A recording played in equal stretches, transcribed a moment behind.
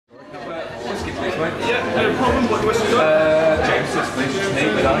No problem, what do you want? James, just please, just me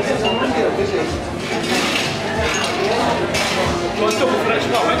with ice. Want double fresh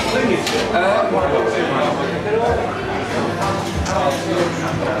pot, mate?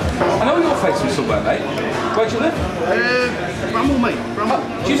 I know you're facing somewhere, mate. Where do you live? Bramble, mate. Bramble.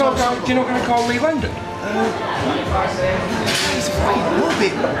 Do you know going to call Lee Langdon? He's a fucking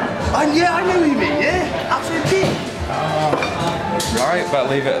muppet. And yeah, I know him, yeah. Absolutely. Right, better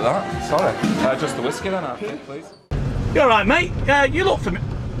leave it at that. Sorry. Just the whiskey then, after, please. You're alright, mate. You look for me.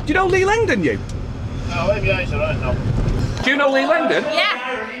 Do you know Lee Langdon, you? No, yeah, he's alright now. Do you know Lee Langdon?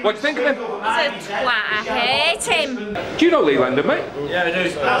 Yeah. What do you think of him? He's a twat. I hate him. Do you know Lee Langdon, mate? Yeah, I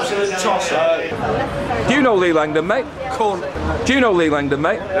do. Absolute tosser. Do you know Lee Langdon, mate? Cunt. Do you know Lee Langdon,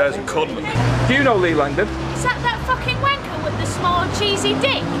 mate? There's a cunt. Do you know Lee Langdon? Is that fucking wanker with the small cheesy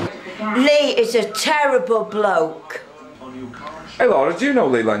dick? Lee is a terrible bloke. Hey Laura, do you know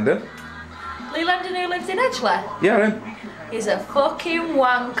Lee Langdon? Lee Langdon who lives in Edgeley? Yeah, him. He's a fucking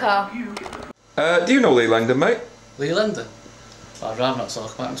wanker. Do you know Lee Langdon, mate? Lee Langdon? I'd rather not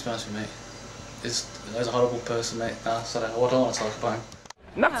talk about him, to be honest with you, mate. He's a horrible person, mate. Nah, sorry, I don't want to talk about him.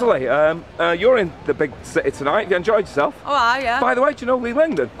 Natalie, you're in the big city tonight. Have you enjoyed yourself? Oh, yeah. By the way, do you know Lee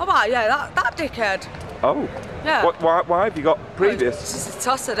Langdon? Oh, yeah, that dickhead. Oh. Yeah. Why have you got previous? Just a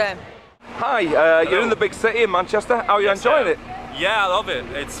toss at him. Hi, you're in the big city in Manchester. How are you enjoying it? Yeah, I love it.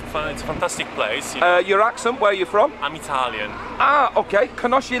 It's fun. It's a fantastic place. Your accent, where are you from? I'm Italian. Ah, okay.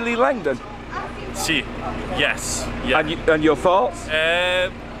 Conosci Lee Langdon? Sì. Yes. Yeah. And your thoughts?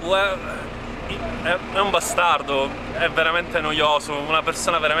 Well, è un bastardo, è veramente noioso, una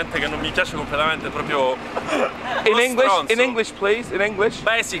persona veramente che non mi piace completamente, proprio In English, please, in English.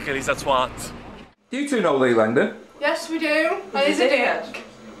 Basically, he's a twat. Do you two know Lee Langdon? Yes, we do. And he's a dick.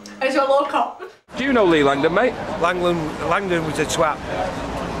 He's a loco. Do you know Lee Langdon, mate? Langdon was a twat.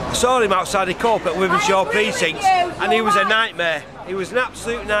 I saw him outside the co-op at Wivenshaw Precinct and he was a nightmare. He was an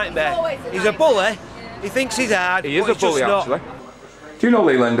absolute nightmare. He's a bully. He thinks he's hard. He is a bully, actually. Do you know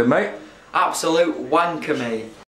Lee Langdon, mate? Absolute wanker, mate.